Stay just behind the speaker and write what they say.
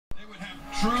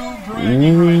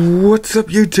What's up,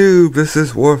 YouTube? This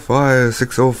is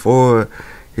Warfire604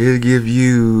 here to give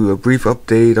you a brief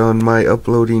update on my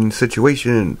uploading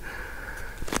situation.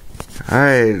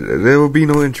 Alright, there will be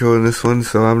no intro in this one,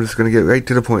 so I'm just gonna get right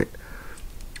to the point.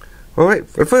 Alright,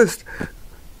 but first,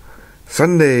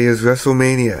 Sunday is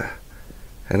WrestleMania,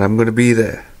 and I'm gonna be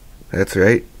there. That's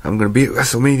right, I'm gonna be at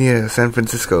WrestleMania, San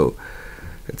Francisco.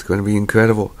 It's gonna be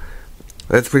incredible.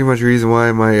 That's pretty much the reason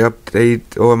why my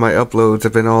uploads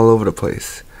have been all over the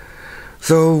place.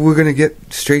 So we're gonna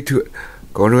get straight to it.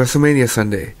 Going to WrestleMania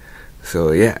Sunday.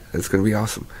 So yeah, it's gonna be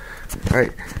awesome.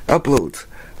 Alright, uploads.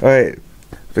 Alright,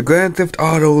 the Grand Theft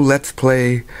Auto Let's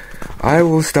Play. I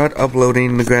will start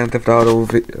uploading the Grand Theft Auto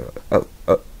I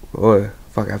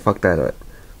fucked that up.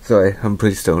 Sorry, I'm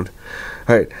pretty stoned.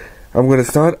 Alright, I'm gonna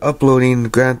start uploading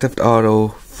Grand Theft Auto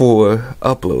 4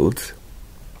 uploads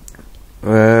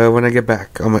when I get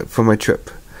back from my trip.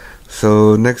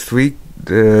 So next week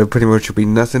pretty much will be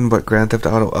nothing but Grand Theft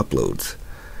Auto uploads.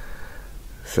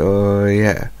 So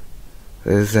yeah,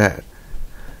 there's that.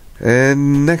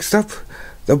 And next up,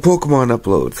 the Pokemon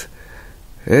uploads.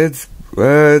 It's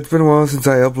been a while since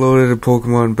I uploaded the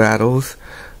Pokemon battles.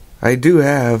 I do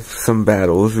have some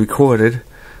battles recorded,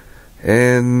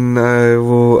 and I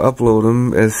will upload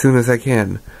them as soon as I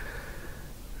can.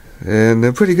 And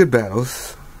they're pretty good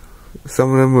battles.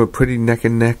 Some of them were pretty neck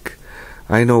and neck.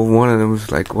 I know one of them was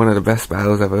like one of the best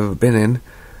battles I've ever been in.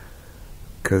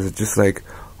 Cause it's just like,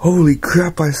 holy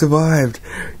crap, I survived!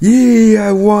 Yay,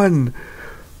 I won!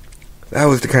 That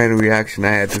was the kind of reaction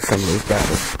I had to some of those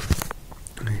battles.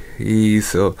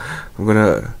 So, I'm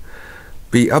gonna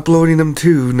be uploading them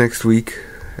too next week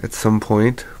at some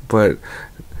point. But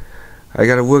I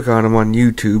gotta work on them on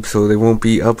YouTube, so they won't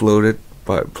be uploaded,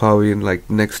 but probably in like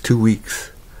the next 2 weeks.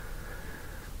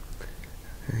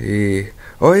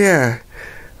 Oh yeah,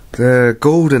 the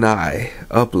Goldeneye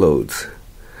uploads.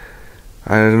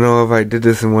 I don't know if I did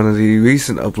this in one of the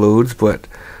recent uploads, but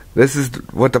this is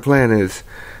what the plan is.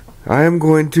 I am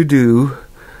going to do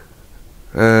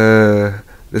the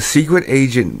secret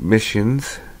agent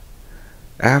missions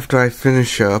after I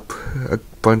finish up a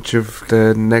bunch of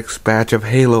the next batch of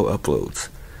Halo uploads,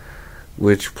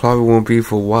 which probably won't be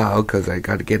for a while because I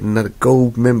gotta get another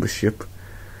gold membership,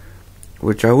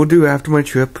 which I will do after my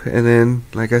trip. And then,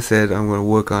 like I said, I'm going to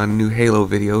work on new Halo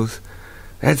videos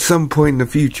at some point in the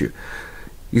future.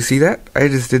 You see that? I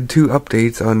just did 2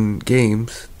 updates on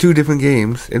games, 2 different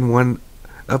games in one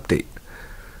update.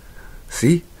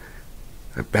 See?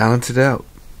 I balance it out.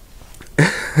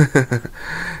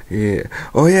 Yeah.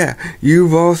 Oh yeah,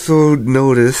 you've also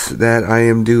noticed that I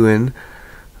am doing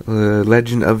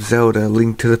Legend of Zelda: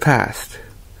 Link to the Past.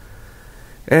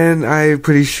 And I'm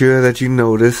pretty sure that you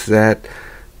noticed that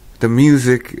the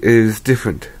music is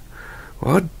different.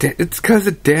 Well, it's because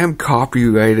of damn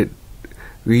copyrighted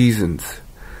reasons.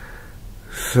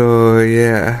 So,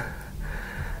 yeah.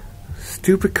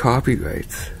 Stupid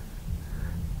copyrights.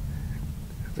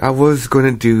 I was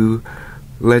gonna do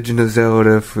Legend of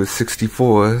Zelda for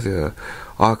 64, the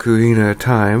Ocarina of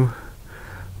Time,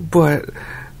 but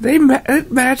it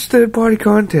matched third-party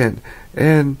content,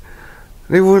 and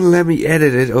they wouldn't let me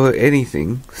edit it or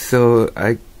anything, so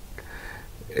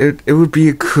it would be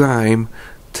a crime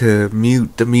to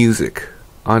mute the music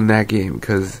on that game,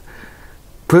 because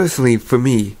personally, for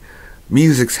me,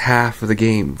 music's half of the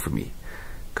game for me,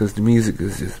 because the music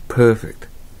is just perfect.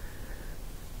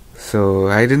 So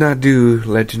I did not do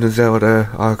Legend of Zelda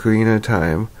Ocarina of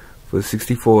Time for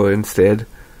 64. Instead,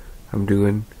 I'm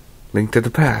doing Link to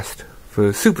the Past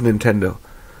for Super Nintendo.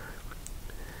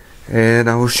 And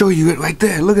I will show you it right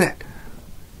there. Look at that.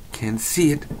 Can't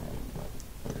see it.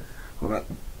 Hold on.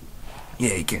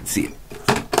 Yeah, you can't see it.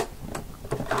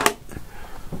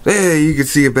 There, you can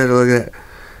see it better. Look at that.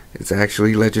 It's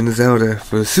actually Legend of Zelda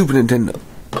for Super Nintendo.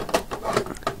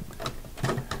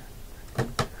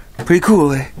 Pretty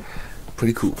cool, eh?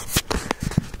 Pretty cool.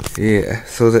 Yeah,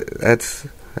 so that's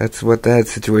what that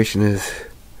situation is.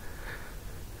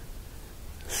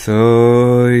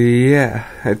 So yeah,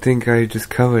 I think I just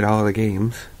covered all the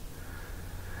games.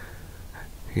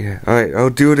 Yeah, alright, I'll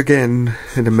do it again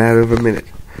in a matter of a minute.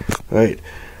 Alright,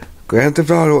 Grand Theft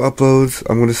Auto uploads,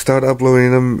 I'm gonna start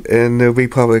uploading them, and they'll be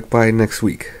public by next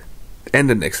week.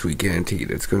 End of next week, guaranteed.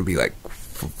 It's gonna be like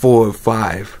 4 or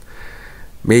 5,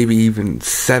 maybe even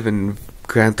 7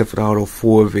 Grand Theft Auto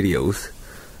 4 videos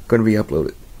gonna be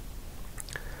uploaded.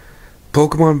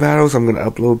 Pokemon battles, I'm gonna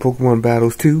upload Pokemon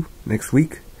battles too next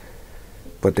week,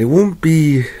 but they won't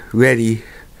be ready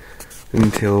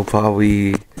until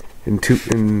probably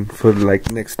for like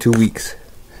next 2 weeks.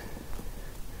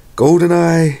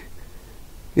 Goldeneye,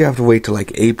 you have to wait till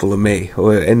like April or May,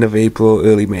 or end of April,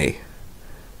 early May.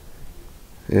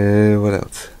 What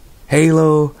else?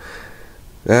 Halo.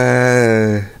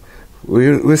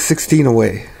 We're 16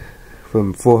 away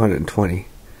from 420,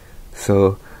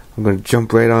 so I'm gonna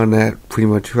jump right on that pretty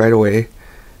much right away,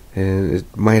 and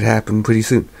it might happen pretty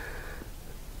soon.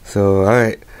 So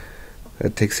alright,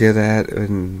 that takes care of that,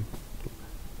 and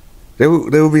there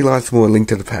will be lots more Link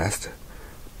to the Past.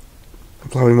 I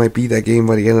probably might beat that game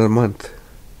by the end of the month,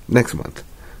 next month.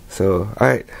 So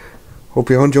alright, hope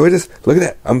you all enjoy this. Look at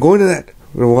that, I'm going to that.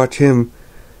 I'm gonna watch him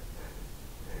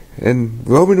and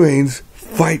Roman Reigns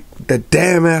fight the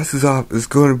damn asses off. It's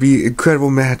going to be an incredible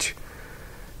match.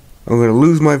 I'm going to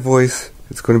lose my voice.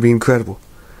 It's going to be incredible.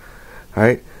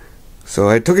 Alright, so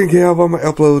I took care of all my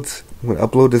uploads. I'm going to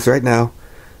upload this right now,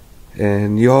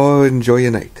 and y'all enjoy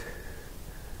your night,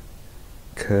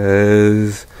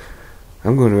 cause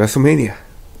I'm going to WrestleMania.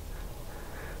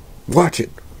 Watch it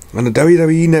on the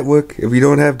WWE Network. If you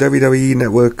don't have WWE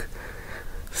Network,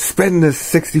 spend the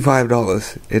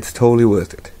 $65. It's totally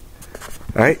worth it.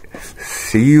 Alright,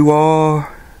 see you all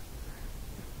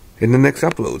in the next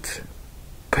uploads.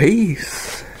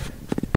 Peace.